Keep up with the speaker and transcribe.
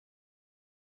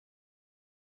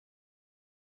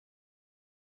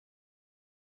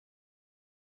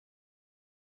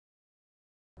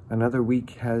Another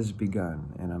week has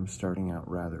begun, and I'm starting out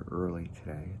rather early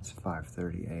today. It's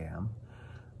 5:30 a.m.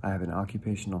 I have an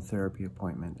occupational therapy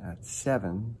appointment at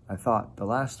 7. I thought the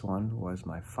last one was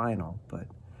my final, but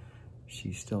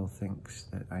she still thinks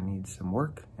that I need some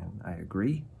work, and I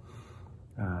agree.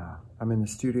 I'm in the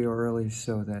studio early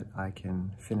so that I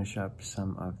can finish up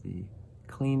some of the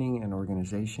cleaning and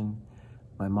organization.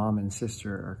 My mom and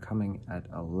sister are coming at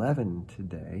 11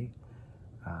 today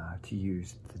to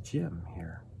use the gym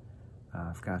here.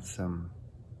 I've got some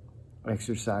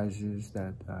exercises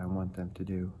that I want them to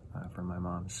do for my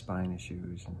mom's spine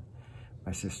issues and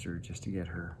my sister, just to get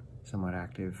her somewhat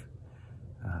active.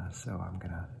 So I'm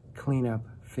gonna clean up,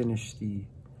 finish the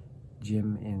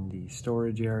gym in the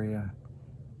storage area,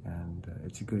 and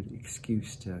it's a good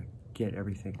excuse to get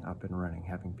everything up and running,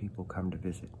 having people come to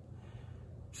visit.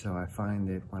 So I find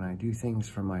that when I do things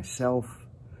for myself,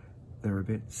 they're a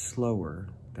bit slower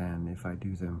than if I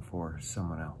do them for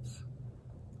someone else.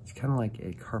 It's kind of like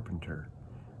a carpenter.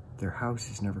 Their house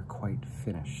is never quite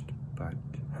finished, but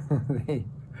they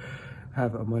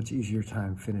have a much easier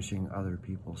time finishing other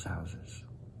people's houses.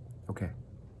 Okay,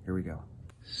 here we go.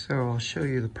 So I'll show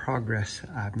you the progress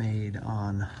I've made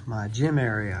on my gym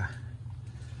area.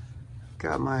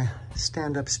 Got my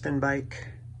stand-up spin bike.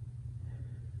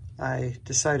 I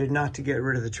decided not to get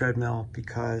rid of the treadmill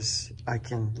because I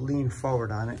can lean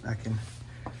forward on it. I can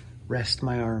rest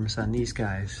my arms on these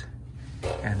guys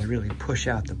and really push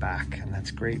out the back, and that's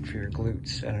great for your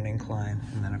glutes at an incline.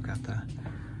 And then I've got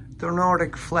the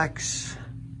Nordic Flex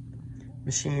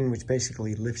machine, which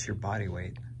basically lifts your body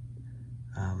weight.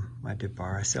 My dip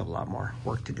bar, I still have a lot more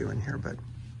work to do in here, but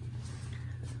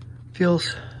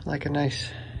feels like a nice,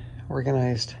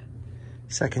 organized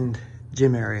second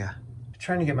gym area. I'm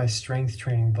trying to get my strength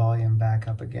training volume back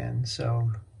up again.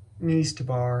 So knees to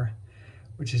bar,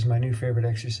 which is my new favorite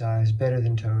exercise, better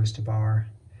than toes to bar.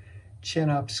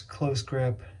 Chin-ups, close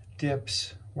grip,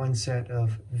 dips, one set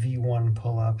of V1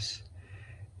 pull-ups,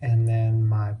 and then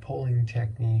my pulling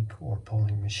technique or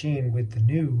pulling machine with the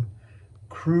new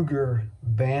Kruger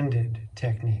banded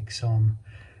technique. So I'm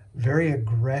very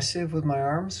aggressive with my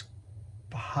arms,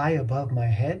 high above my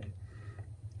head,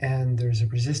 and there's a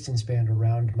resistance band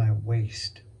around my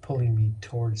waist pulling me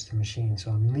towards the machine. So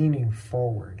I'm leaning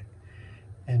forward,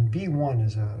 and B1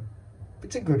 is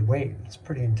it's a good weight. It's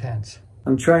pretty intense.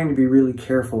 I'm trying to be really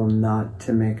careful not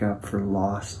to make up for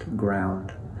lost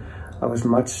ground. I was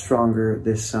much stronger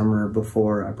this summer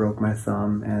before I broke my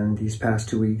thumb, and these past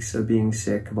 2 weeks of being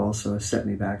sick have also set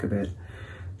me back a bit.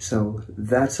 So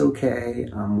that's okay.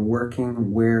 I'm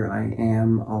working where I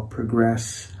am. I'll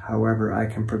progress however I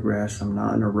can progress. I'm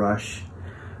not in a rush.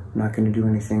 I'm not going to do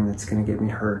anything that's going to get me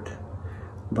hurt,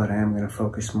 but I am going to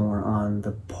focus more on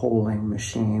the pulling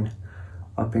machine,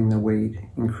 upping the weight,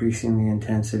 increasing the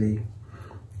intensity,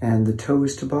 and the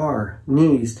toes to bar,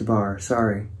 knees to bar,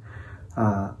 sorry.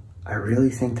 I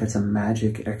really think that's a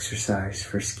magic exercise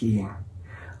for skiing.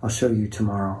 I'll show you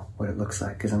tomorrow what it looks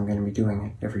like, because I'm going to be doing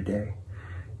it every day,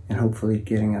 and hopefully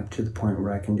getting up to the point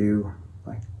where I can do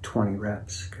like 20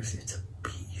 reps, because it's a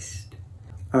beast.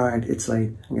 All right, it's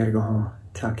late. I gotta go home,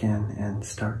 tuck in, and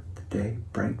start the day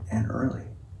bright and early.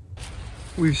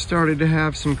 We've started to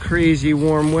have some crazy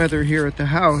warm weather here at the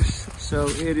house, so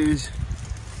it is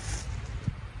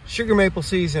sugar maple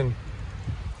season.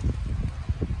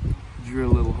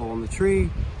 Drill a little hole in the tree,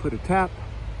 put a tap,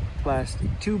 plastic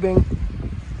tubing,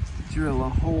 drill a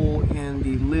hole in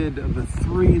the lid of the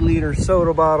 3-liter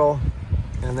soda bottle,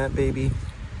 and that baby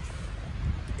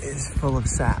is full of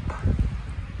sap.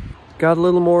 Got a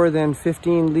little more than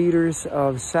 15 liters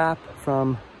of sap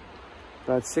from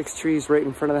about 6 trees right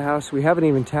in front of the house. We haven't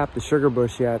even tapped the sugar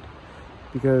bush yet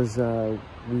because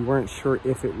we weren't sure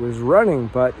if it was running,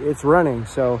 but it's running.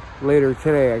 So later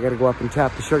today, I gotta go up and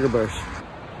tap the sugar bush.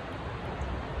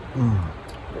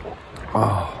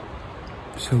 Oh,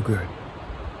 so good.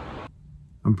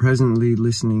 I'm presently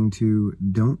listening to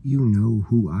Don't You Know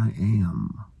Who I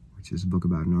Am, which is a book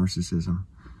about narcissism.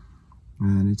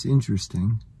 And it's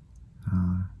interesting.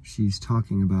 She's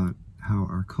talking about how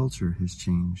our culture has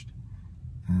changed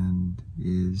and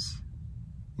is,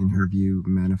 in her view,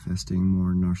 manifesting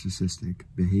more narcissistic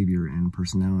behavior and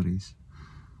personalities,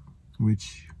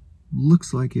 which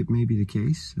looks like it may be the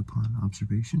case upon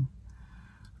observation.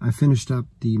 I finished up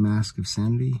The Mask of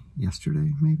Sanity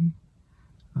yesterday, maybe.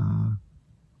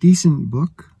 Decent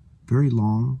book, very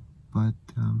long, but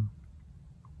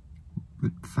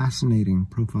fascinating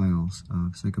profiles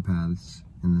of psychopaths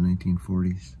in the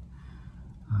 1940s,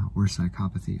 or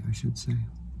psychopathy, I should say.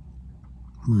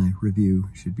 My review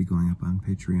should be going up on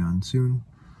Patreon soon.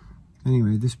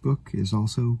 Anyway, this book is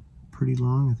also pretty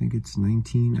long. I think it's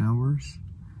 19 hours.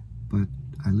 but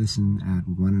I listen at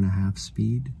 1.5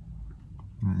 speed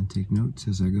and take notes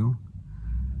as I go.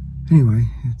 Anyway,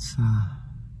 it's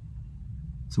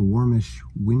a warmish,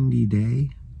 windy day.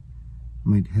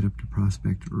 Might head up to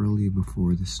Prospect early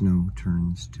before the snow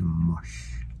turns to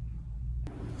mush.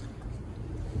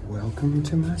 Welcome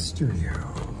to my studio.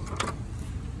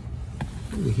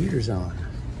 Ooh, the heater's on.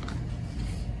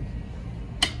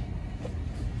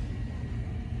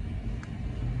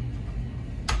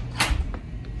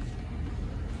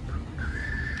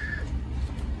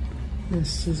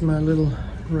 This is my little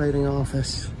writing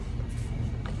office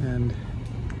and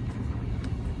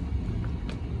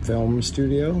film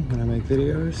studio when I make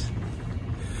videos,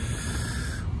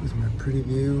 with my pretty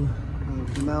view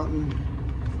of the mountain.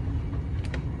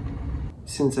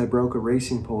 Since I broke a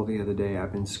racing pole the other day,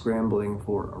 I've been scrambling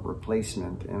for a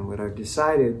replacement, and what I've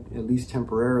decided, at least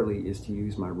temporarily, is to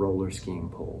use my roller skiing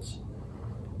poles.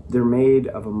 They're made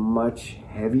of a much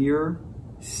heavier,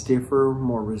 stiffer,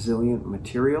 more resilient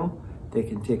material. They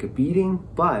can take a beating,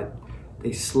 but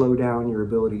they slow down your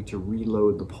ability to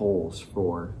reload the poles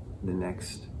for the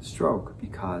next stroke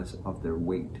because of their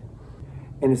weight.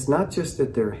 And it's not just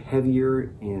that they're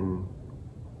heavier in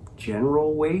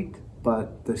general weight,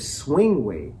 but the swing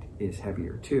weight is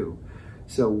heavier too.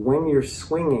 So when you're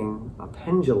swinging a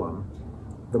pendulum,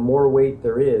 the more weight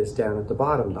there is down at the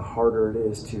bottom, the harder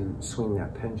it is to swing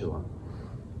that pendulum.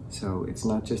 So it's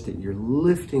not just that you're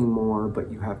lifting more, but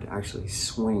you have to actually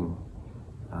swing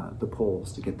the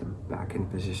poles to get them back in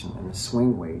position, and the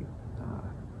swing weight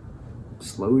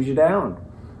slows you down.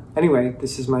 Anyway,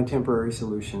 this is my temporary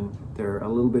solution. They're a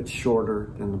little bit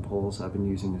shorter than the poles I've been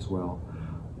using as well,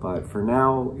 but for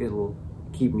now it'll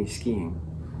keep me skiing.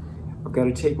 I've got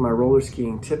to take my roller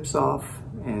skiing tips off,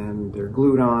 and they're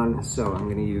glued on, so I'm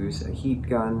going to use a heat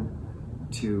gun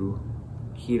to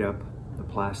heat up the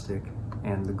plastic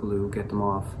and the glue, get them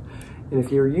off. And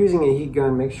if you're using a heat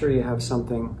gun, make sure you have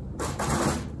something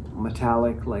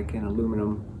metallic, like an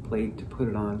aluminum plate, to put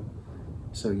it on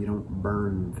so you don't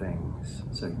burn things.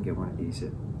 So I can get one of these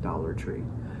at Dollar Tree.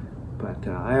 But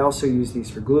I also use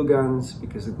these for glue guns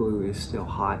because the glue is still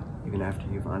hot even after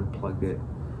you've unplugged it.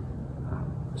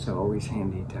 So always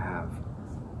handy to have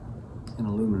an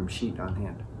aluminum sheet on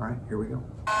hand. All right, here we go.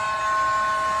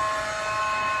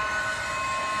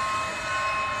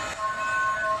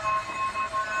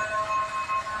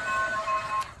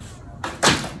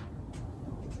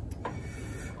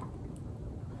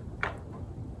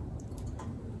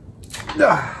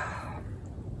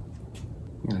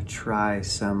 I'm gonna try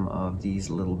some of these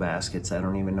little baskets. I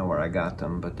don't even know where I got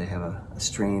them, but they have a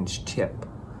strange tip.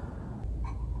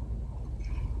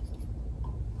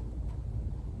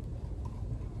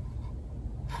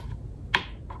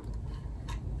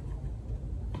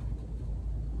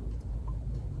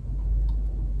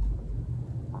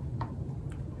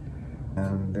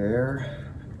 And there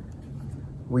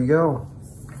we go.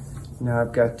 Now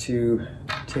I've got to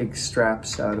take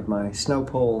straps out of my snow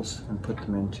poles and put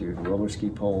them into the roller ski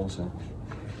poles, and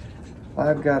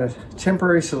I've got a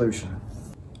temporary solution.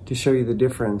 To show you the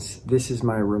difference, this is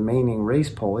my remaining race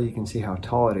pole. You can see how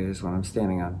tall it is when I'm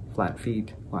standing on flat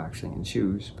feet, well actually in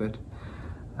shoes, but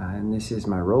and this is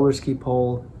my roller ski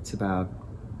pole. It's about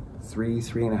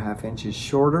 3.5 inches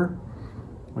shorter,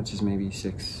 which is maybe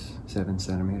 6-7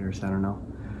 centimeters, I don't know.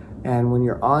 And when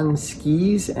you're on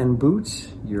skis and boots,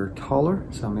 you're taller,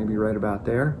 so maybe right about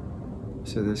there.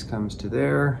 So this comes to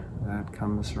there, that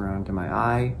comes around to my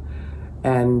eye.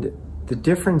 And the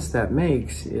difference that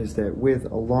makes is that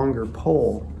with a longer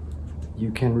pole, you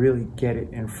can really get it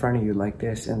in front of you like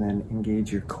this and then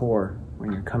engage your core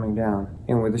when you're coming down.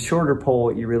 And with a shorter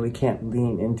pole, you really can't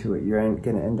lean into it. You're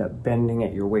gonna end up bending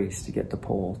at your waist to get the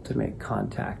pole to make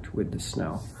contact with the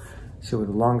snow. So with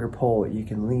a longer pole, you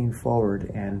can lean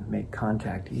forward and make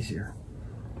contact easier.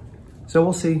 So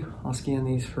we'll see. I'll ski on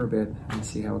these for a bit and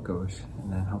see how it goes.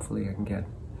 And then hopefully I can get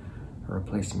a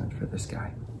replacement for this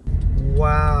guy.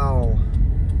 Wow.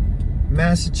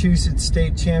 Massachusetts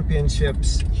State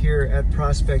Championships here at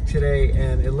Prospect today,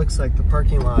 and it looks like the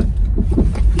parking lot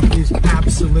is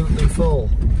absolutely full.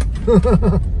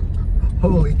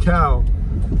 Holy cow.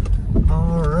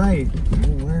 All right,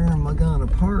 where am I gonna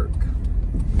park?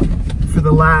 For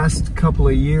the last couple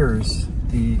of years,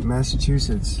 the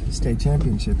Massachusetts State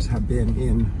Championships have been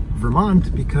in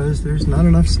Vermont because there's not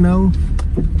enough snow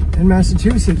in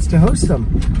Massachusetts to host them.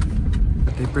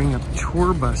 But they bring up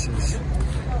tour buses.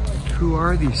 Who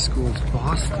are these schools?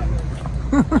 Boston.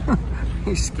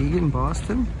 You ski in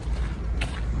Boston? Oh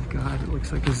my God, it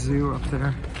looks like a zoo up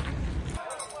there.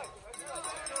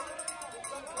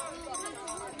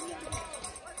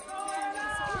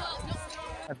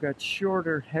 I've got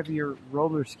shorter, heavier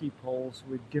roller ski poles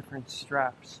with different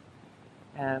straps.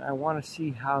 And I want to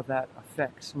see how that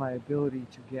affects my ability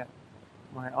to get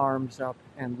my arms up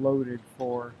and loaded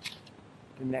for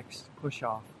the next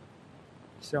push-off.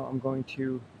 So I'm going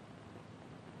to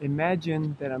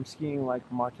imagine that I'm skiing like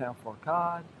Martin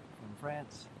Fourcade from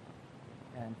France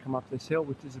and come up this hill,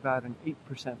 which is about an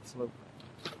 8% slope.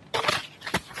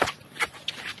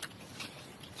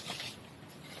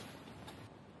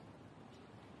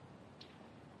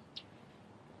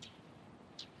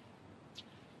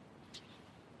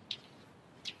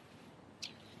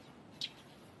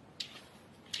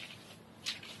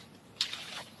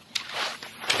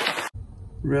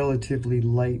 Relatively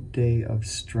light day of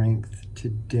strength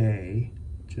today.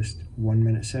 Just 1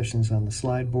 minute sessions on the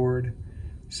slide board,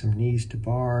 some knees to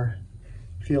bar.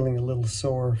 Feeling a little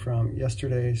sore from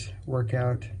yesterday's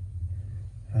workout.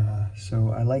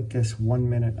 So I like this 1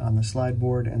 minute on the slide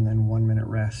board and then 1 minute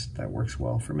rest. That works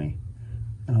well for me.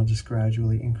 And I'll just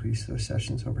gradually increase those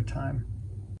sessions over time.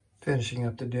 Finishing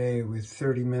up the day with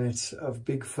 30 minutes of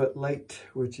Bigfoot Light,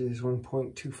 which is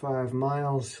 1.25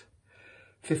 miles.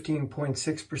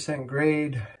 15.6%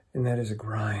 grade, and that is a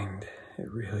grind.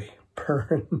 It really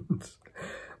burns.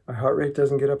 My heart rate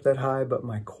doesn't get up that high, but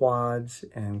my quads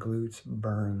and glutes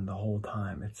burn the whole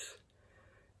time.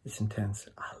 It's intense.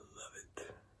 I love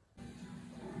it.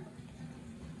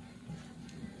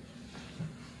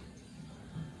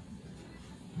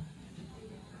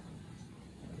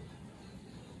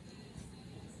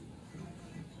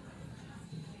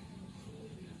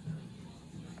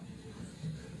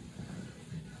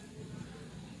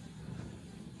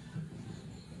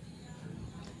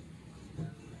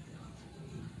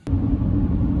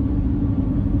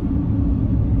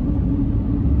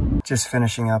 Just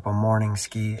finishing up a morning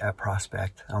ski at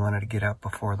Prospect. I wanted to get up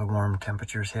before the warm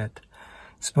temperatures hit.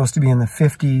 It's supposed to be in the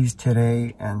 50s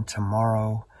today and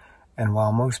tomorrow. And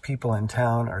while most people in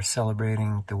town are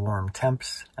celebrating the warm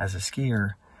temps as a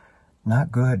skier,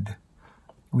 not good.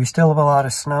 We still have a lot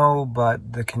of snow,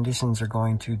 but the conditions are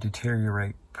going to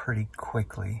deteriorate pretty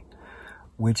quickly,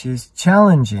 which is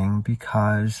challenging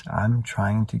because I'm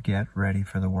trying to get ready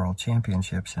for the World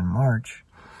Championships in March.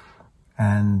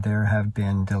 And there have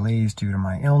been delays due to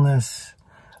my illness.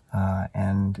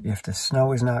 And if the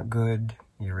snow is not good,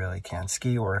 you really can't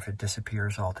ski, or if it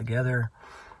disappears altogether.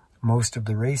 Most of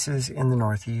the races in the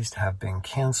Northeast have been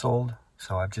canceled.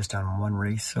 So I've just done one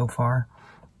race so far.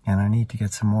 And I need to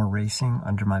get some more racing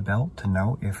under my belt to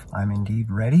know if I'm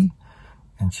indeed ready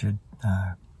and should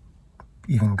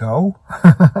even go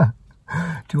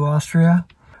to Austria.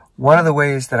 One of the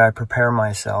ways that I prepare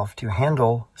myself to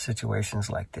handle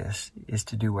situations like this is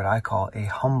to do what I call a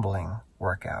humbling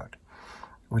workout,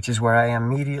 which is where I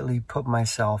immediately put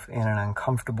myself in an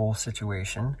uncomfortable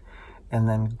situation and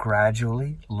then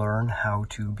gradually learn how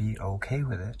to be okay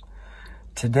with it.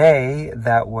 Today,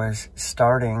 that was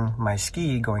starting my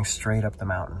ski going straight up the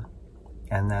mountain.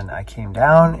 And then I came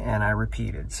down and I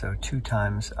repeated, so 2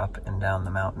 times up and down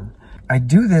the mountain. I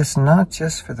do this not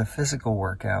just for the physical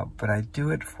workout, but I do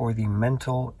it for the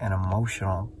mental and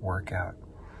emotional workout.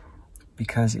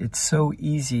 Because it's so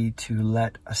easy to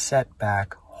let a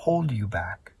setback hold you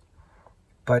back.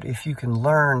 But if you can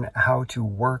learn how to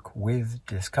work with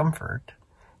discomfort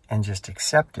and just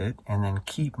accept it and then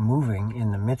keep moving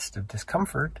in the midst of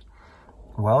discomfort,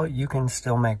 well, you can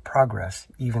still make progress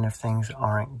even if things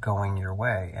aren't going your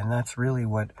way. And that's really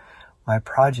what my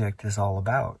project is all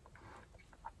about.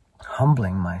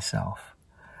 Humbling myself,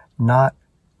 not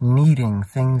needing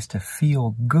things to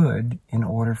feel good in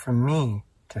order for me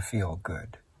to feel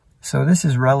good. So this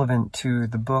is relevant to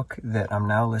the book that I'm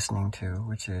now listening to,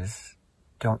 which is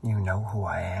Don't You Know Who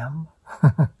I Am?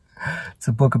 It's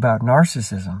a book about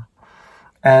narcissism.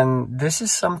 And this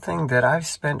is something that I've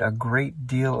spent a great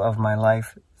deal of my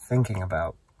life thinking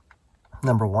about.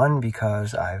 Number one,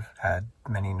 because I've had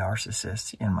many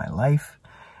narcissists in my life.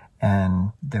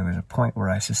 And there was a point where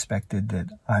I suspected that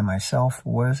I myself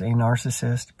was a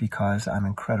narcissist because I'm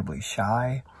incredibly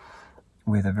shy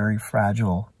with a very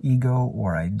fragile ego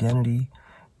or identity.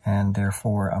 And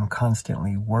therefore, I'm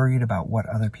constantly worried about what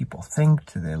other people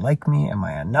think. Do they like me? Am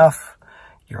I enough?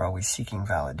 You're always seeking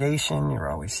validation. You're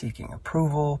always seeking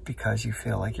approval because you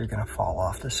feel like you're going to fall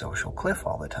off the social cliff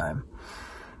all the time.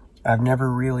 I've never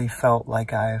really felt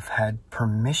like I've had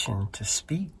permission to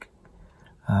speak.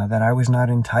 That I was not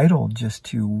entitled just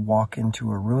to walk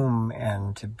into a room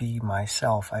and to be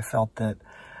myself. I felt that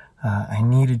I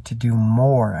needed to do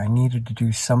more. I needed to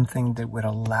do something that would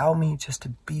allow me just to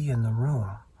be in the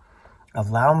room,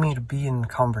 allow me to be in the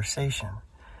conversation.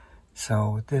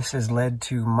 So this has led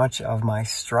to much of my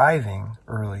striving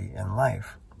early in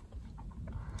life.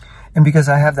 And because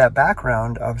I have that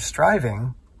background of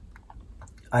striving,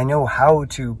 I know how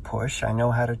to push, I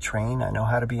know how to train, I know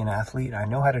how to be an athlete, I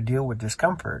know how to deal with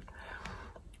discomfort.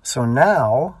 So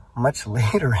now, much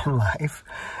later in life,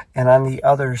 and on the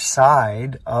other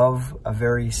side of a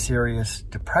very serious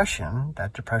depression,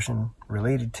 that depression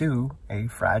related to a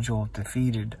fragile,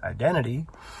 defeated identity,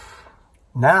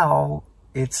 now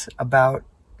it's about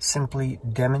simply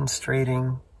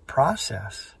demonstrating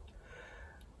process.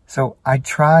 So I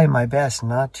try my best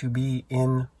not to be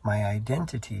in my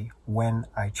identity when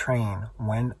I train,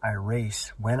 when I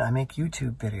race, when I make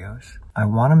YouTube videos. I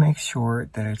want to make sure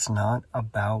that it's not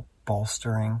about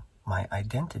bolstering my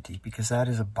identity, because that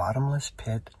is a bottomless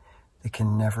pit that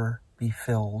can never be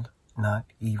filled, not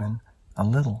even a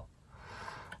little.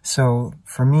 So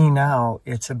for me now,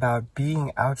 it's about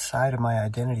being outside of my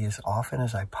identity as often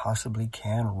as I possibly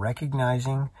can,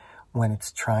 recognizing when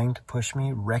it's trying to push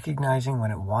me, recognizing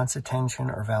when it wants attention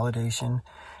or validation,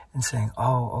 and saying,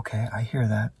 oh, okay, I hear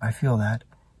that, I feel that,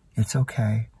 it's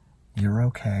okay, you're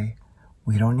okay,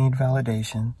 we don't need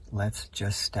validation, let's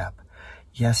just step.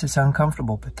 Yes, it's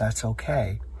uncomfortable, but that's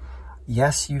okay.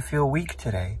 Yes, you feel weak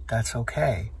today, that's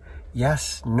okay.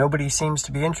 Yes, nobody seems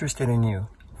to be interested in you,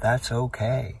 that's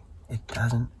okay. It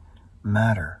doesn't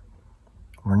matter.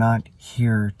 We're not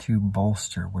here to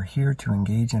bolster, we're here to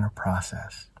engage in a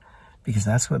process. Because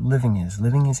that's what living is.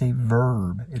 Living is a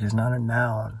verb. It is not a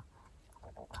noun.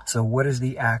 So what does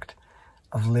the act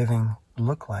of living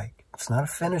look like? It's not a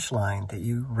finish line that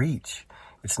you reach.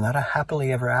 It's not a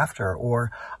happily ever after,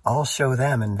 or I'll show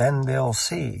them and then they'll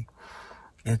see.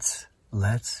 It's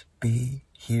let's be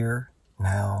here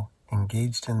now,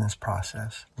 engaged in this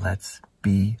process. Let's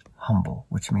be humble,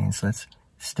 which means let's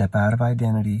step out of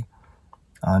identity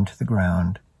onto the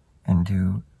ground and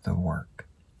do the work.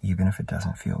 Even if it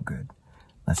doesn't feel good.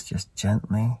 Let's just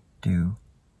gently do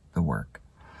the work.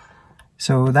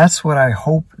 So that's what I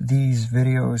hope these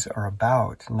videos are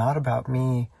about. Not about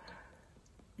me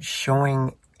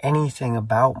showing anything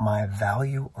about my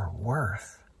value or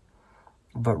worth,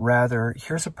 but rather,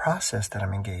 here's a process that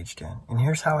I'm engaged in, and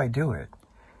here's how I do it.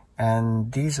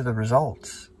 And these are the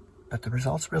results. But the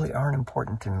results really aren't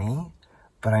important to me,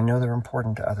 but I know they're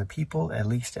important to other people, at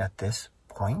least at this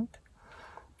point.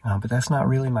 But that's not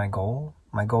really my goal.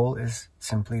 My goal is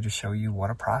simply to show you what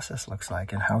a process looks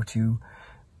like and how to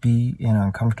be in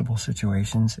uncomfortable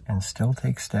situations and still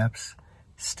take steps,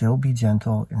 still be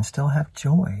gentle, and still have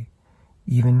joy,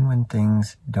 even when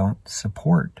things don't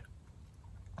support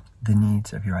the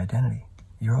needs of your identity.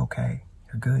 You're okay.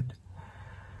 You're good.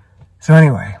 So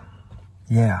anyway,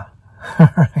 yeah, all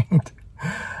right.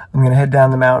 I'm going to head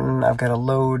down the mountain. I've got a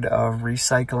load of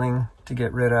recycling to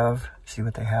get rid of. See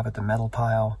what they have at the metal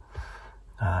pile.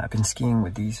 I've been skiing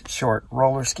with these short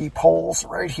roller ski poles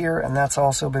right here, and that's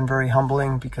also been very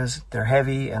humbling because they're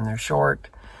heavy and they're short,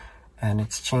 and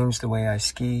it's changed the way I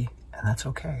ski, and that's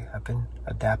okay. I've been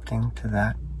adapting to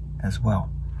that as well.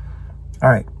 All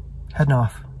right, heading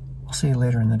off. I'll see you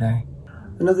later in the day.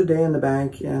 Another day in the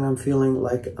bank, and I'm feeling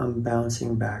like I'm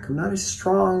bouncing back. I'm not as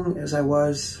strong as I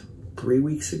was 3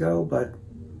 weeks ago, but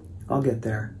I'll get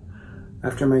there.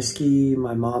 After my ski,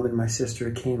 my mom and my sister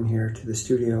came here to the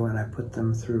studio and I put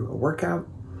them through a workout.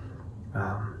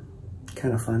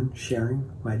 Kind of fun,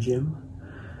 sharing my gym.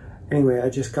 Anyway, I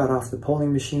just got off the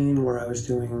pulling machine where I was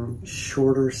doing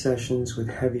shorter sessions with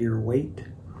heavier weight.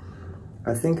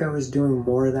 I think I was doing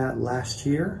more of that last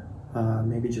year,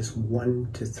 maybe just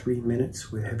 1 to 3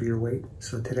 minutes with heavier weight.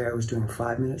 So today I was doing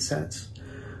 5-minute sets,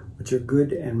 which are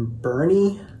good and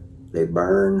burny. They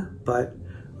burn, but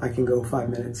I can go 5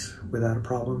 minutes without a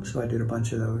problem. So I did a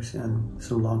bunch of those and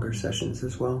some longer sessions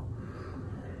as well.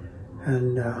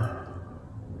 And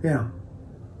yeah,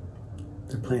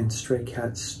 they're playing Stray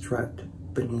Cat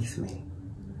Strut beneath me.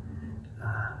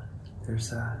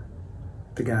 There's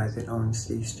the guy that owns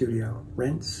the studio,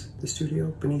 rents the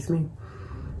studio beneath me.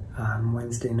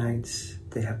 Wednesday nights,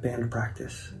 they have band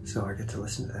practice, so I get to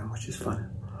listen to them, which is fun.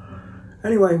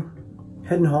 Anyway,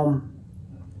 heading home,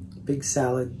 big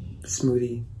salad,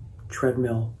 smoothie,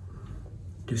 treadmill,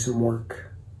 do some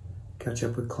work, catch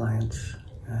up with clients,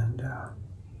 and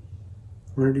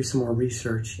I'm gonna do some more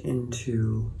research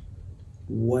into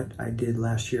what I did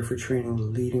last year for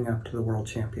training leading up to the World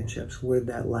Championships. What did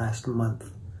that last month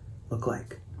look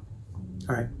like?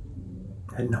 All right,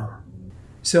 heading home.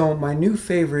 So my new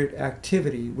favorite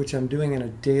activity, which I'm doing on a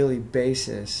daily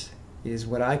basis, is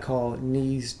what I call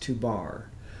knees to bar.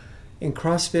 In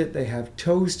CrossFit, they have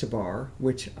toes to bar,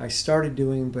 which I started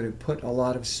doing, but it put a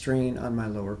lot of strain on my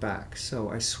lower back.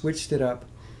 So I switched it up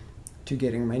to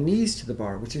getting my knees to the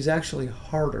bar, which is actually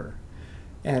harder.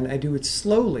 And I do it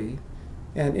slowly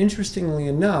And interestingly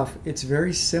enough, it's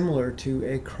very similar to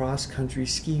a cross-country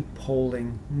ski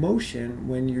poling motion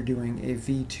when you're doing a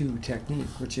V2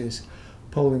 technique, which is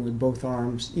poling with both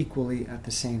arms equally at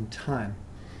the same time.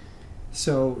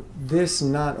 So this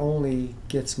not only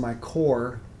gets my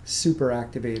core super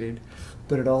activated,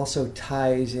 but it also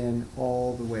ties in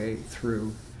all the way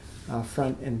through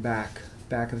front and back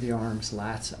of the arms,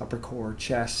 lats, upper core,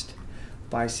 chest,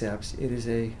 biceps. It is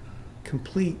a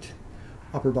complete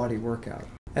upper body workout.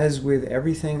 As with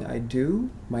everything I do,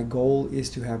 my goal is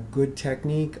to have good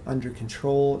technique, under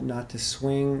control, not to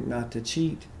swing, not to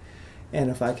cheat. And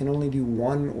if I can only do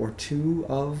 1 or 2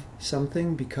 of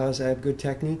something because I have good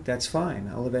technique, that's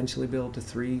fine. I'll eventually build to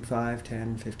 3, 5,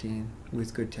 10, 15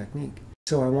 with good technique.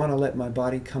 So I want to let my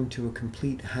body come to a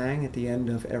complete hang at the end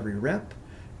of every rep,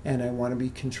 and I want to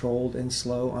be controlled and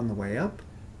slow on the way up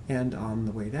and on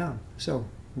the way down. So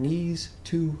knees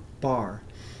to bar.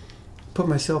 Put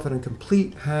myself in a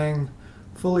complete hang,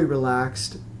 fully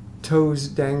relaxed, toes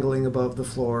dangling above the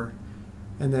floor,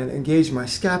 and then engage my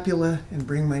scapula and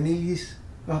bring my knees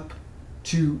up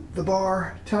to the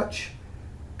bar, touch,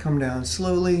 come down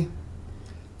slowly,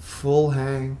 full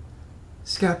hang,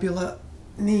 scapula,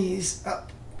 knees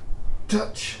up,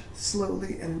 touch,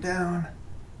 slowly and down,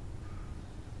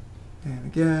 and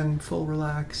again, full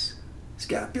relax,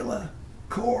 scapula,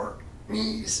 core,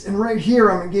 knees, and right here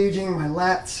I'm engaging my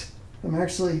lats. I'm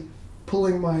actually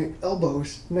pulling my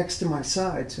elbows next to my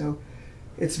side, so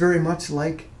it's very much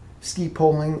like ski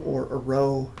poling or a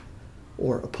row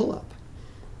or a pull-up.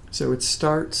 So it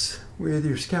starts with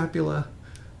your scapula,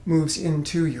 moves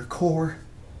into your core,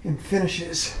 and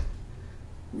finishes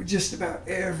with just about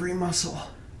every muscle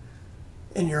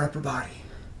in your upper body.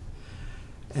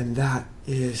 And that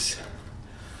is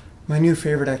my new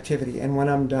favorite activity. And when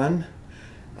I'm done,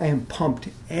 I am pumped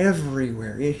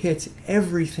everywhere. It hits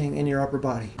everything in your upper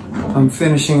body. I'm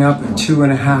finishing up a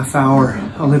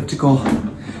 2.5-hour elliptical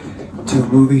to a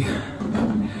movie.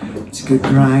 It's a good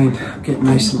grind. I'm getting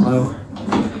nice and low.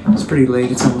 It's pretty late.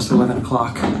 It's almost 11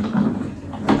 o'clock.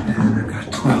 And I've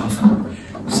got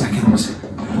 12 seconds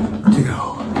to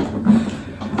go.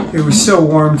 It was so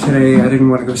warm today, I didn't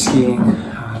want to go skiing.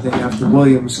 They have the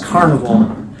Williams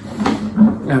Carnival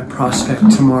at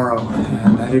Prospect tomorrow,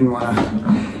 and I didn't want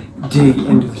to dig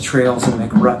into the trails and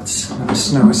make ruts. And the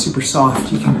snow is super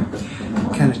soft. You can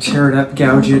kind of tear it up,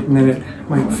 gouge it, and then it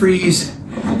might freeze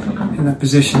in that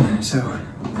position. So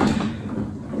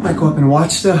I might go up and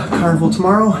watch the carnival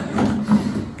tomorrow,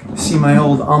 see my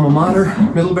old alma mater,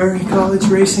 Middlebury College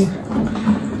racing,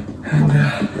 and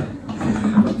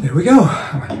there we go.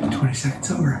 I'm 20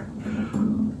 seconds over.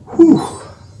 Whew.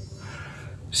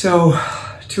 So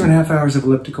 2.5 hours of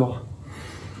elliptical,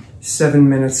 7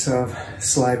 minutes of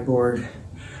slide board,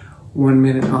 1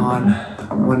 minute on,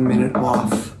 1 minute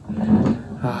off.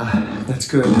 That's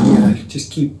good. I'm gonna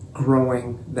just keep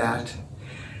growing that.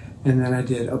 And then I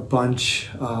did a bunch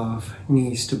of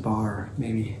knees to bar,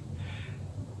 maybe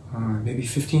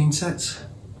 15 sets.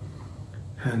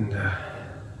 And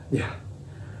yeah,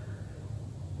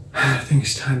 I think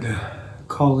it's time to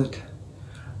call it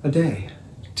a day.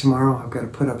 Tomorrow I've got to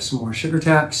put up some more sugar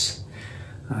taps,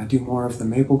 do more of the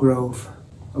Maple Grove.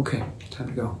 Okay, time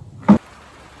to go.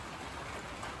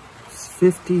 It's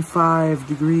 55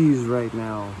 degrees right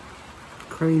now.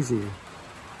 Crazy.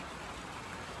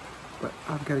 But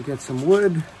I've got to get some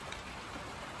wood,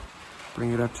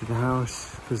 bring it up to the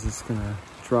house because it's gonna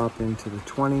drop into the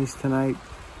 20s tonight.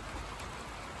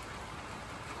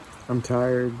 I'm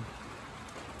tired.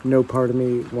 No part of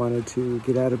me wanted to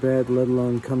get out of bed, let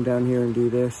alone come down here and do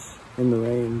this in the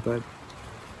rain, but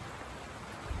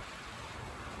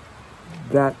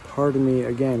that part of me,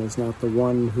 again, is not the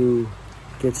one who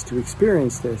gets to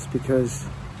experience this, because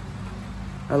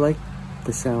I like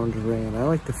the sound of rain. I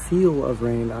like the feel of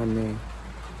rain on me.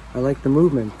 I like the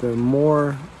movement. The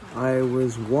more I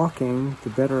was walking,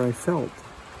 the better I felt.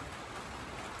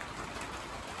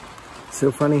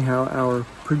 So funny how our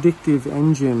predictive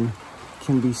engine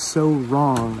can be so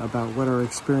wrong about what our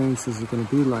experiences are going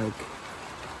to be like.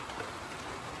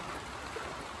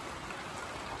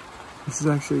 This is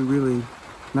actually really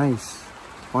nice,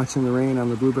 watching the rain on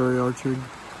the blueberry orchard,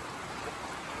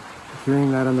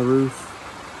 hearing that on the roof.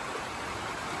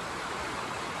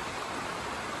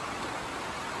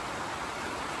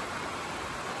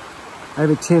 I have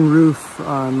a tin roof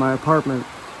on my apartment,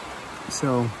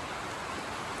 so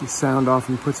the sound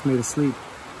often puts me to sleep.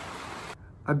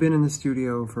 I've been in the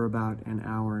studio for about an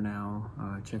hour now,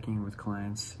 checking in with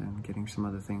clients and getting some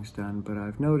other things done, but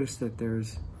I've noticed that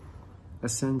there's a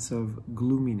sense of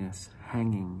gloominess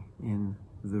hanging in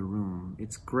the room.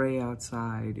 It's gray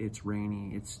outside, it's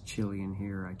rainy, it's chilly in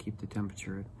here. I keep the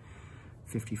temperature at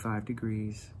 55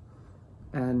 degrees.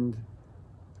 And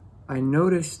I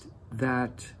noticed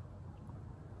that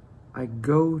I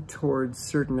go towards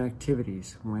certain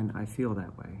activities when I feel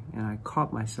that way. And I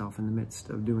caught myself in the midst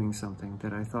of doing something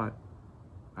that I thought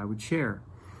I would share.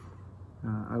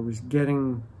 I was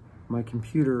getting my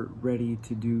computer ready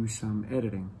to do some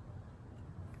editing.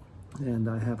 And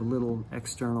I have a little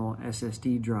external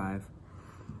SSD drive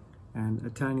and a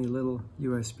tiny little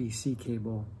USB-C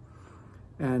cable.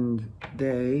 And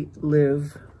they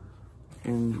live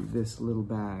in this little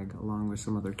bag along with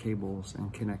some other cables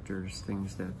and connectors,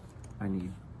 things that I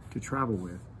need to travel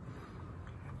with.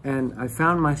 And I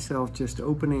found myself just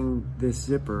opening this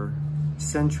zipper,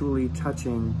 sensually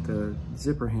touching the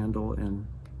zipper handle and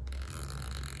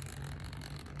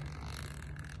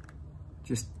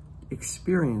just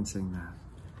experiencing that.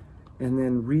 And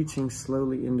then reaching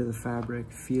slowly into the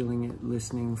fabric, feeling it,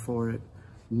 listening for it,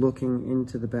 looking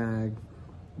into the bag,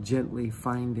 gently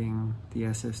finding the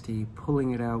SSD,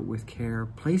 pulling it out with care,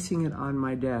 placing it on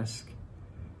my desk,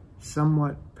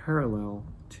 somewhat parallel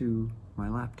to my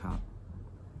laptop.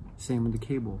 Same with the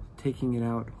cable, taking it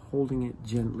out, holding it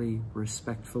gently,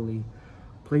 respectfully,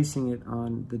 placing it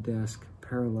on the desk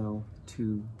parallel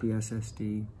to the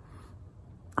SSD.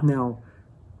 Now,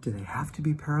 do they have to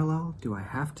be parallel? Do I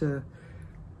have to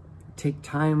take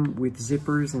time with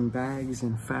zippers and bags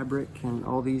and fabric and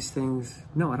all these things?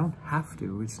 No, I don't have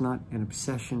to. It's not an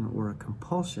obsession or a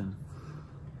compulsion.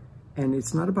 And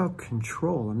it's not about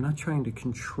control. I'm not trying to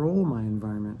control my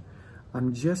environment.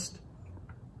 I'm just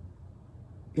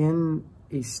in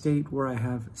a state where I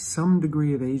have some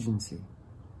degree of agency.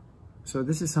 So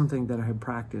this is something that I have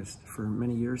practiced for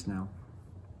many years now.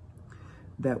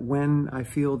 That when I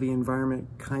feel the environment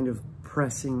kind of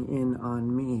pressing in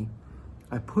on me,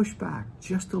 I push back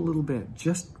just a little bit,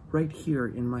 just right here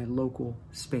in my local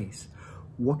space.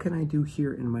 What can I do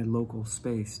here in my local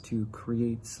space to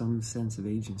create some sense of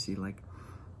agency? Like,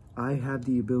 I have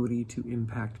the ability to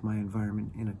impact my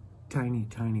environment in a tiny,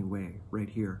 tiny way right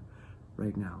here,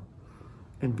 right now.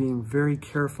 And being very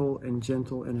careful and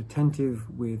gentle and attentive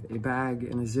with a bag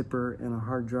and a zipper and a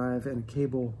hard drive and a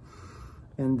cable,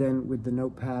 and then with the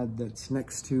notepad that's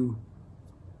next to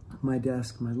my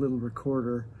desk, my little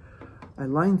recorder, I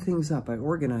line things up, I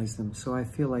organize them so I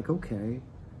feel like, okay,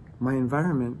 my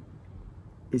environment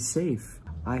is safe.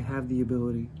 I have the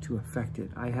ability to affect it.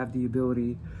 I have the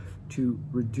ability to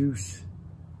reduce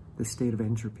the state of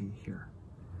entropy here.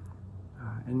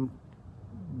 And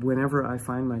whenever I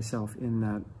find myself in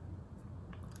that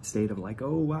state of like,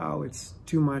 oh wow, it's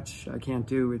too much, I can't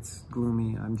do, it's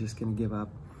gloomy, I'm just gonna give up.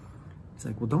 It's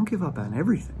like, well, don't give up on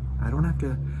everything. I don't have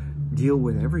to deal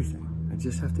with everything. I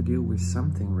just have to deal with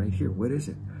something right here. What is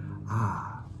it?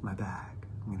 Ah, my bag.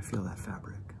 I'm gonna feel that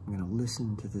fabric. I'm gonna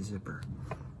listen to the zipper.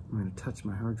 I'm gonna touch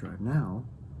my hard drive. Now,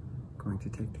 I'm going to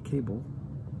take the cable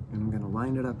and I'm gonna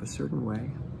line it up a certain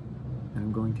way and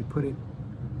I'm going to put it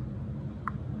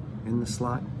in the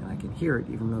slot, and I can hear it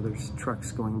even though there's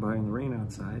trucks going by in the rain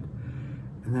outside.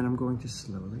 And then I'm going to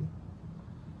slowly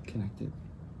connect it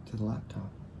to the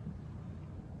laptop.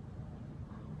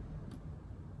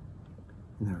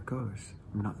 And there it goes.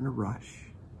 I'm not in a rush.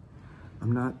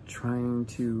 I'm not trying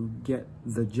to get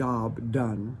the job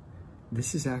done.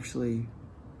 This is actually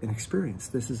an experience.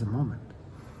 This is a moment.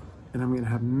 And I'm going to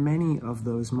have many of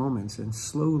those moments, and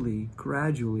slowly,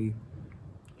 gradually,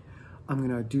 I'm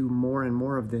going to do more and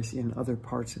more of this in other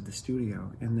parts of the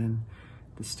studio. And then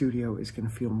the studio is going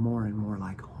to feel more and more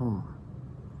like home.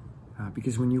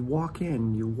 Because when you walk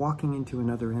in, you're walking into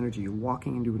another energy. You're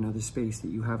walking into another space that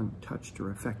you haven't touched or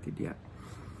affected yet.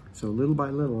 So little by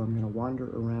little, I'm going to wander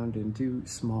around and do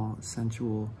small,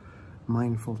 sensual,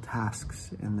 mindful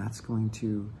tasks. And that's going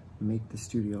to make the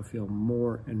studio feel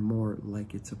more and more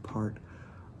like it's a part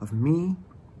of me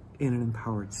in an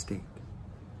empowered state.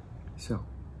 So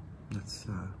that's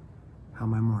how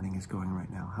my morning is going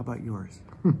right now. How about yours?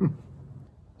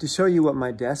 To show you what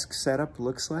my desk setup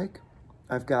looks like,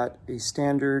 I've got a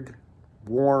standard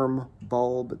warm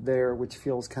bulb there, which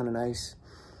feels kind of nice.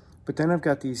 But then I've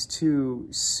got these two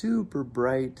super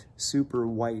bright, super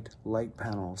white light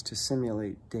panels to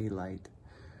simulate daylight,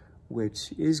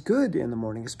 which is good in the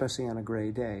morning, especially on a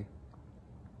gray day.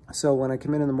 So when I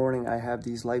come in the morning, I have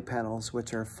these light panels,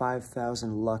 which are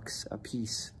 5,000 lux a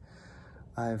piece.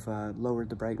 I've lowered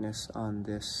the brightness on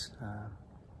this,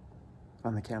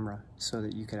 on the camera, so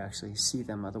that you could actually see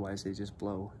them. Otherwise, they just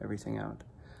blow everything out.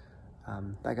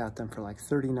 I got them for like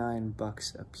 39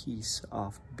 bucks a piece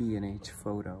off B&H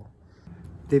Photo.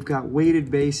 They've got weighted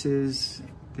bases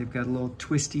They've got a little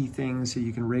twisty thing so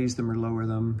you can raise them or lower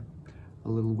them, a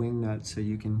little wing nut so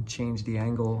you can change the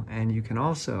angle, and you can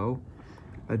also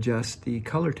adjust the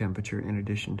color temperature in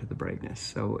addition to the brightness.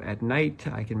 So at night,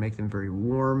 I can make them very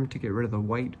warm to get rid of the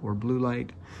white or blue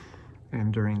light,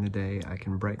 and during the day, I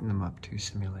can brighten them up to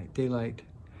simulate daylight,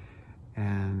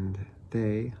 and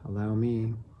they allow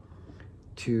me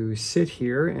to sit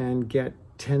here and get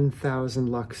 10,000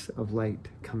 lux of light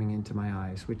coming into my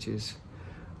eyes, which is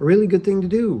a really good thing to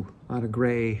do on a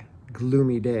gray,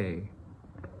 gloomy day.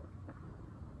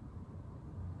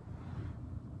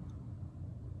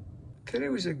 Today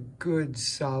was a good,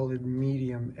 solid,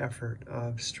 medium effort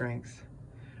of strength.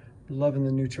 Loving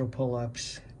the neutral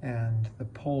pull-ups and the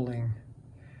poling.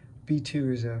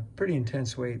 B2 is a pretty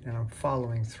intense weight, and I'm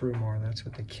following through more. That's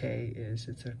what the K is.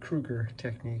 It's a Kruger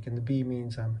technique, and the B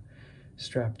means I'm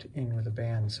strapped in with a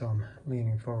band, so I'm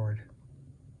leaning forward.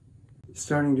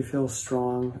 Starting to feel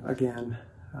strong again.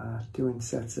 Doing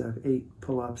sets of 8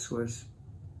 pull-ups was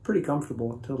pretty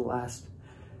comfortable until the last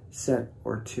set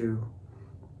or two.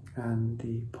 And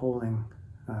the polling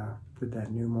with that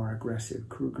new, more aggressive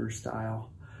Kruger style,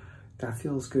 that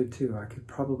feels good too. I could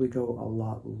probably go a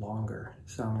lot longer,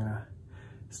 so I'm gonna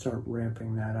start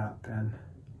ramping that up. And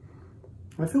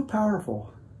I feel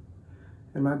powerful,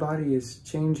 and my body is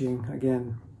changing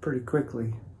again pretty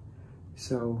quickly,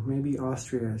 so maybe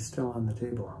Austria is still on the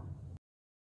table.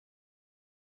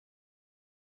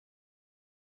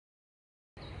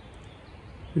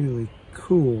 Really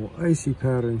cool icy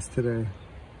patterns today.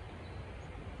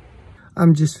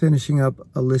 I'm just finishing up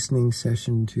a listening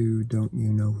session to Don't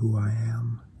You Know Who I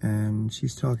Am? And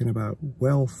she's talking about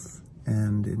wealth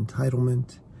and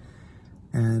entitlement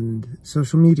and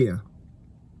social media.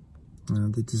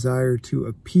 The desire to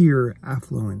appear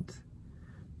affluent,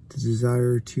 the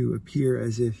desire to appear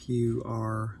as if you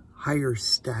are higher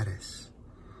status.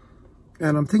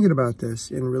 And I'm thinking about this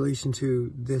in relation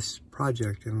to this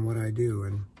project and what I do.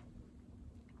 And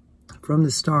from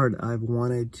the start, I've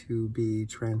wanted to be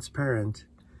transparent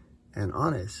and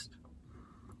honest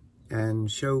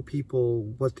and show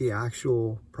people what the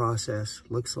actual process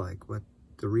looks like, what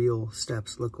the real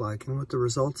steps look like, and what the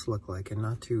results look like, and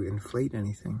not to inflate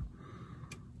anything.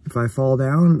 If I fall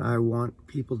down, I want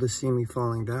people to see me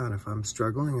falling down. If I'm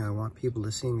struggling, I want people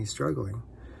to see me struggling.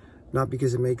 Not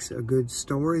because it makes a good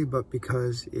story, but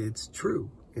because it's true,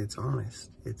 it's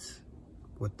honest, it's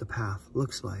what the path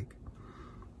looks like.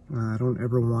 I don't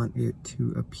ever want it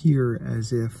to appear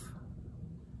as if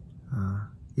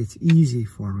it's easy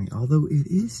for me, although it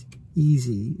is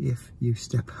easy if you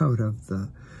step out of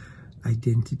the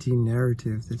identity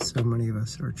narrative that so many of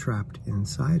us are trapped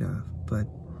inside of. But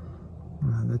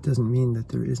that doesn't mean that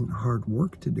there isn't hard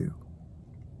work to do.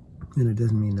 And it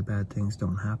doesn't mean that bad things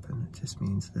don't happen. It just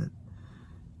means that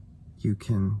you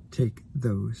can take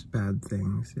those bad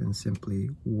things and simply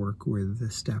work with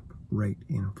the step right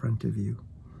in front of you,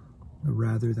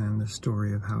 rather than the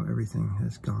story of how everything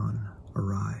has gone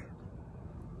awry.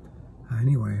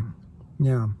 Anyway,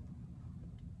 yeah,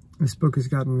 this book has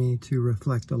gotten me to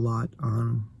reflect a lot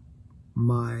on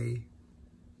my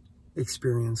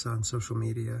experience on social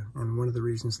media, and one of the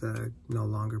reasons that I no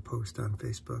longer post on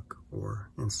Facebook or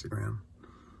Instagram,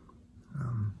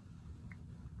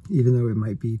 even though it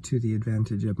might be to the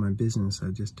advantage of my business,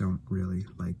 I just don't really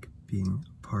like being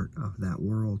part of that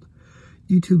world.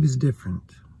 YouTube is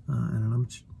different. And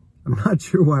I'm not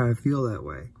sure why I feel that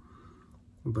way,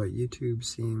 but YouTube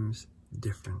seems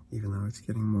different, even though it's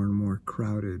getting more and more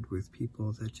crowded with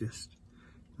people that just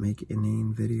make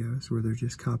inane videos where they're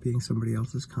just copying somebody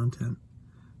else's content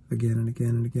again and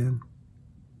again and again.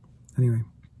 Anyway,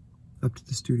 up to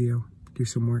the studio, do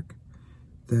some work,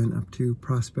 then up to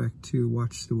Prospect to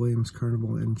watch the Williams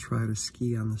Carnival and try to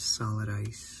ski on the solid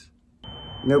ice.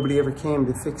 Nobody ever came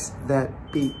to fix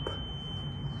that beep.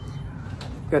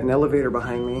 Got an elevator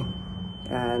behind me,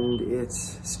 and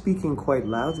it's speaking quite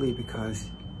loudly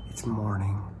because it's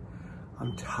morning.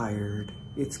 I'm tired,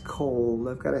 it's cold,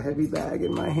 I've got a heavy bag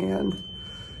in my hand,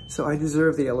 so I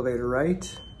deserve the elevator, right?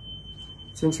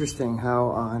 It's interesting how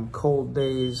on cold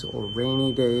days or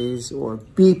rainy days or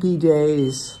beepy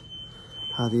days,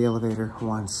 how the elevator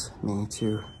wants me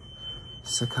to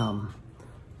succumb.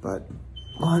 But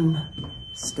one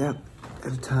step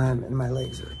at a time, and my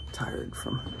legs are tired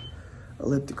from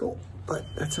elliptical, but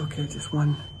that's okay, just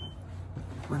one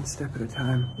step at a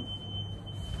time.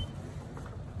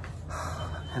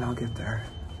 And I'll get there,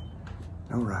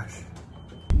 no rush.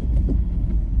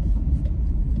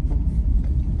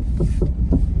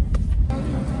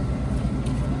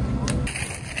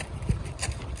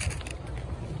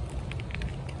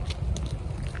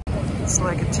 It's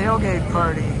like a tailgate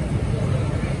party.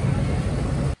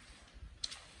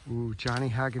 Johnny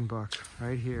Hagenbuck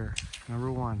right here,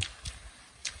 number 1.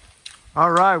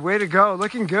 All right, way to go.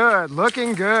 Looking good,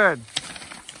 looking good.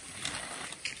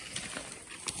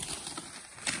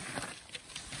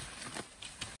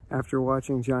 After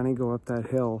watching Johnny go up that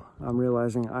hill, I'm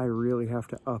realizing I really have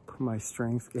to up my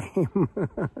strength game.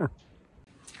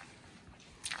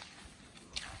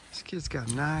 This kid's got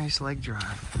a nice leg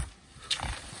drive.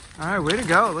 All right, way to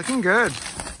go, looking good.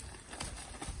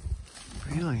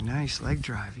 Really nice leg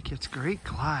drive. He gets great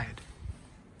glide.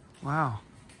 Wow,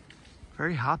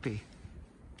 very hoppy.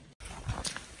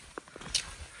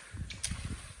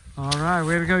 All right,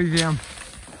 way to go, you damn.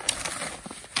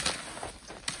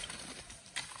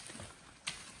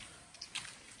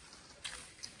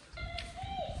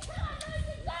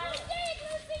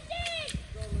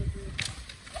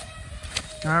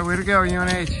 All right, way to go,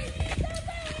 UNH.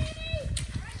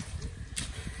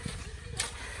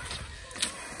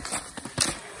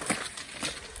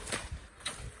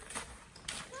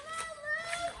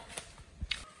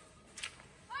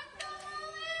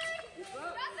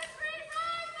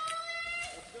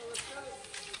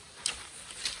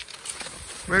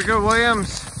 Way to go,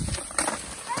 Williams.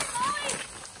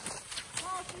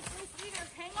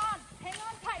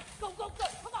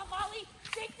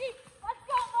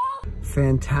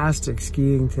 Fantastic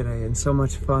skiing today and so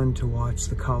much fun to watch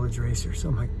the college racers.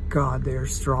 Oh my God, they're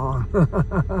strong.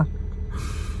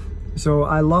 So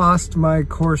I lost my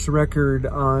course record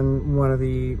on one of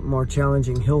the more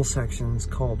challenging hill sections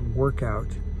called Workout.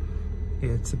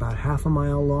 It's about half a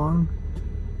mile long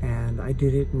and I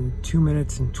did it in 2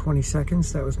 minutes and 20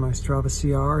 seconds. That was my Strava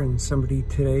CR, and somebody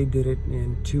today did it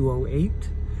in 2:08.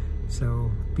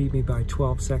 So beat me by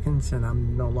 12 seconds and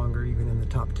I'm no longer even in the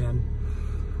top 10.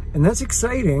 And that's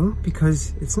exciting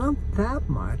because it's not that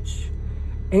much.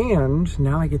 And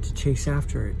now I get to chase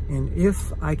after it. And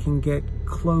if I can get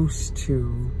close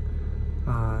to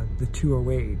the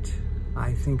 2:08,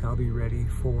 I think I'll be ready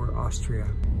for Austria.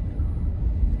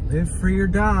 Live free or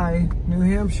die, New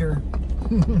Hampshire.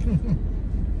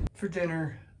 For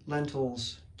dinner,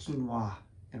 lentils, quinoa,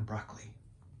 and broccoli.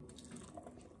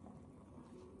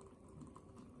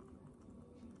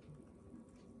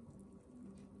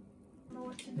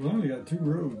 We only got 2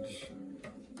 roads.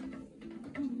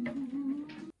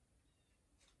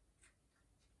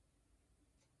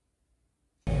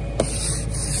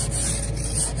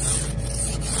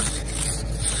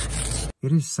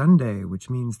 It is Sunday, which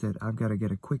means that I've got to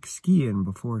get a quick ski in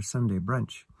before Sunday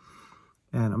brunch.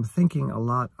 And I'm thinking a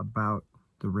lot about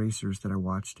the racers that I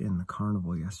watched in the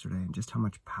Carnival yesterday and just how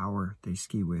much power they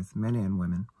ski with, men and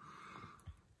women.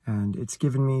 And it's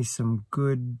given me some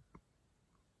good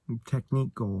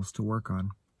technique goals to work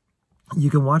on. You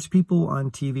can watch people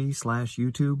on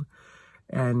TV/YouTube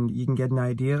and you can get an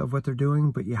idea of what they're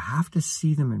doing, but you have to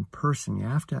see them in person. You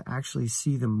have to actually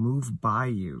see them move by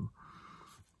you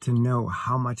to know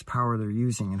how much power they're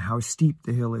using and how steep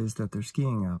the hill is that they're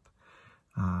skiing up,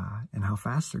 and how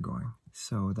fast they're going.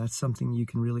 So that's something you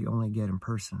can really only get in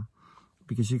person,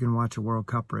 because you can watch a World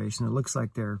Cup race and it looks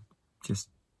like they're just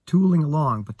tooling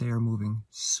along, but they are moving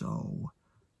so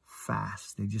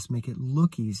fast. They just make it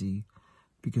look easy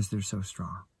because they're so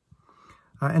strong.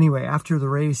 Anyway, after the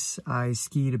race, I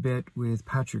skied a bit with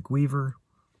Patrick Weaver,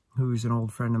 who's an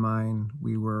old friend of mine.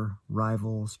 We were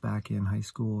rivals back in high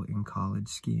school, in college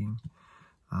skiing.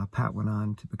 Pat went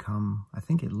on to become, I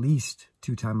think, at least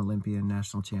 2-time Olympian,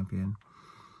 national champion.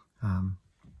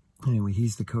 Anyway,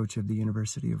 he's the coach of the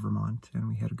University of Vermont, and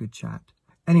we had a good chat.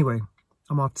 Anyway,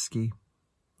 I'm off to ski.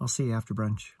 I'll see you after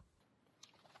brunch.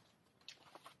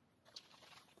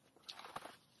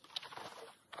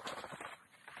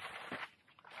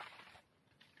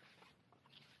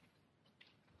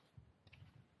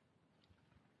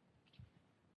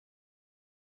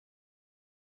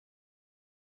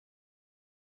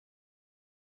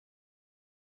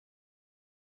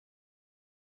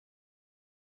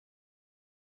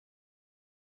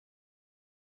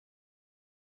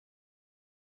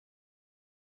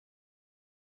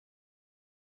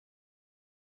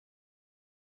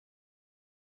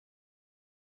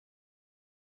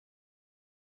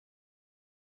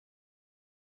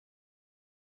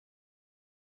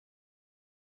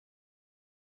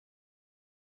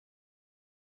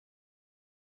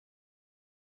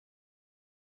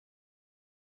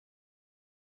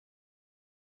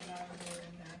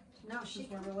 No, she's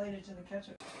more related to the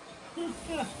ketchup. It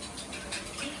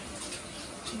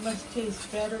must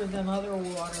taste better than other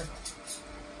water.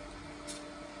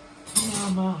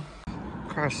 Mama.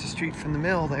 Across the street from the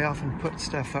mill, they often put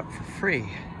stuff up for free.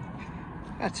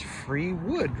 That's free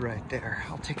wood right there.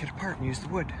 I'll take it apart and use the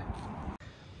wood.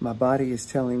 My body is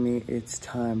telling me it's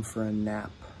time for a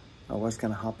nap. I was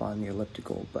gonna hop on the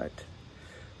elliptical, but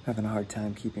I'm having a hard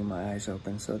time keeping my eyes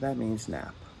open, so that means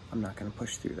nap. I'm not gonna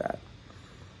push through that.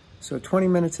 So 20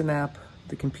 minutes of nap.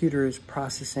 The computer is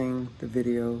processing the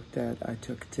video that I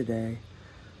took today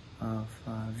of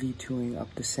V2ing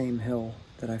up the same hill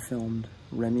that I filmed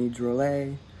Remy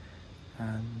Drolet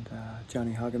and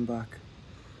Johnny Hagenbach.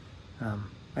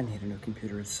 I need a new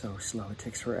computer. It's so slow. It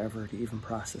takes forever to even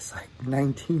process like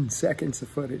 19 seconds of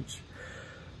footage.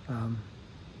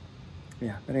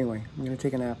 Yeah, but anyway, I'm gonna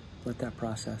take a nap, let that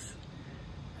process,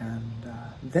 and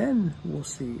then we'll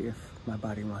see if my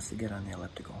body wants to get on the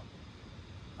elliptical.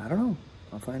 I don't know.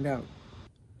 I'll find out.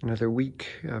 Another week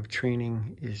of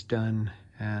training is done,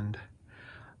 and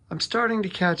I'm starting to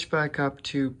catch back up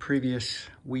to previous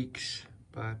weeks,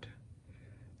 but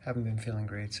haven't been feeling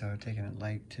great, so taking it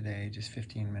light today, just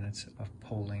 15 minutes of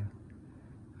pulling.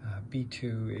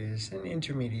 B2 is an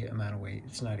intermediate amount of weight.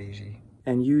 It's not easy.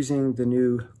 And using the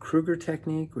new Kruger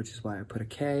technique, which is why I put a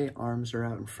K, arms are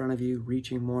out in front of you,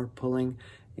 reaching more, pulling,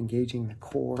 engaging the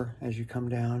core as you come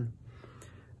down.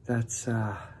 That's,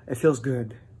 it feels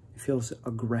good. It feels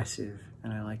aggressive,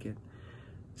 and I like it.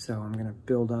 So I'm gonna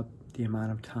build up the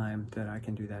amount of time that I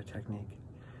can do that technique.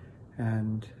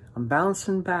 And I'm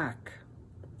bouncing back,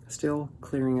 still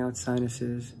clearing out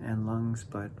sinuses and lungs,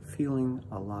 but feeling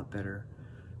a lot better.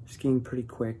 Skiing pretty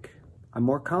quick. I'm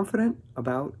more confident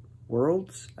about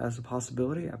Worlds as a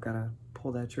possibility. I've got to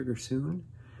pull that trigger soon.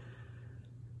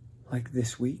 Like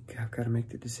this week, I've got to make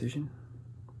the decision.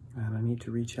 And I need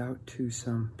to reach out to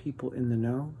some people in the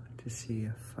know to see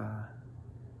if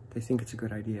they think it's a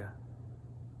good idea.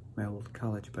 My old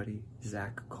college buddy,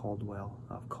 Zach Caldwell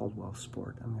of Caldwell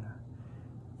Sport. I'm gonna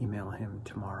email him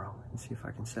tomorrow and see if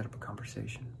I can set up a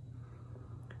conversation.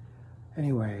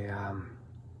 Anyway,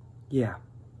 yeah,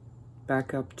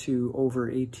 back up to over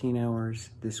 18 hours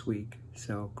this week.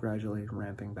 So gradually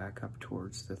ramping back up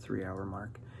towards the 3-hour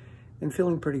mark and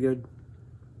feeling pretty good.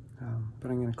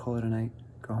 But I'm gonna call it a night,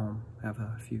 go home, have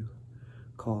a few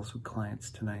calls with clients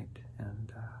tonight,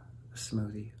 and a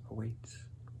smoothie awaits.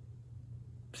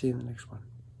 See you in the next one.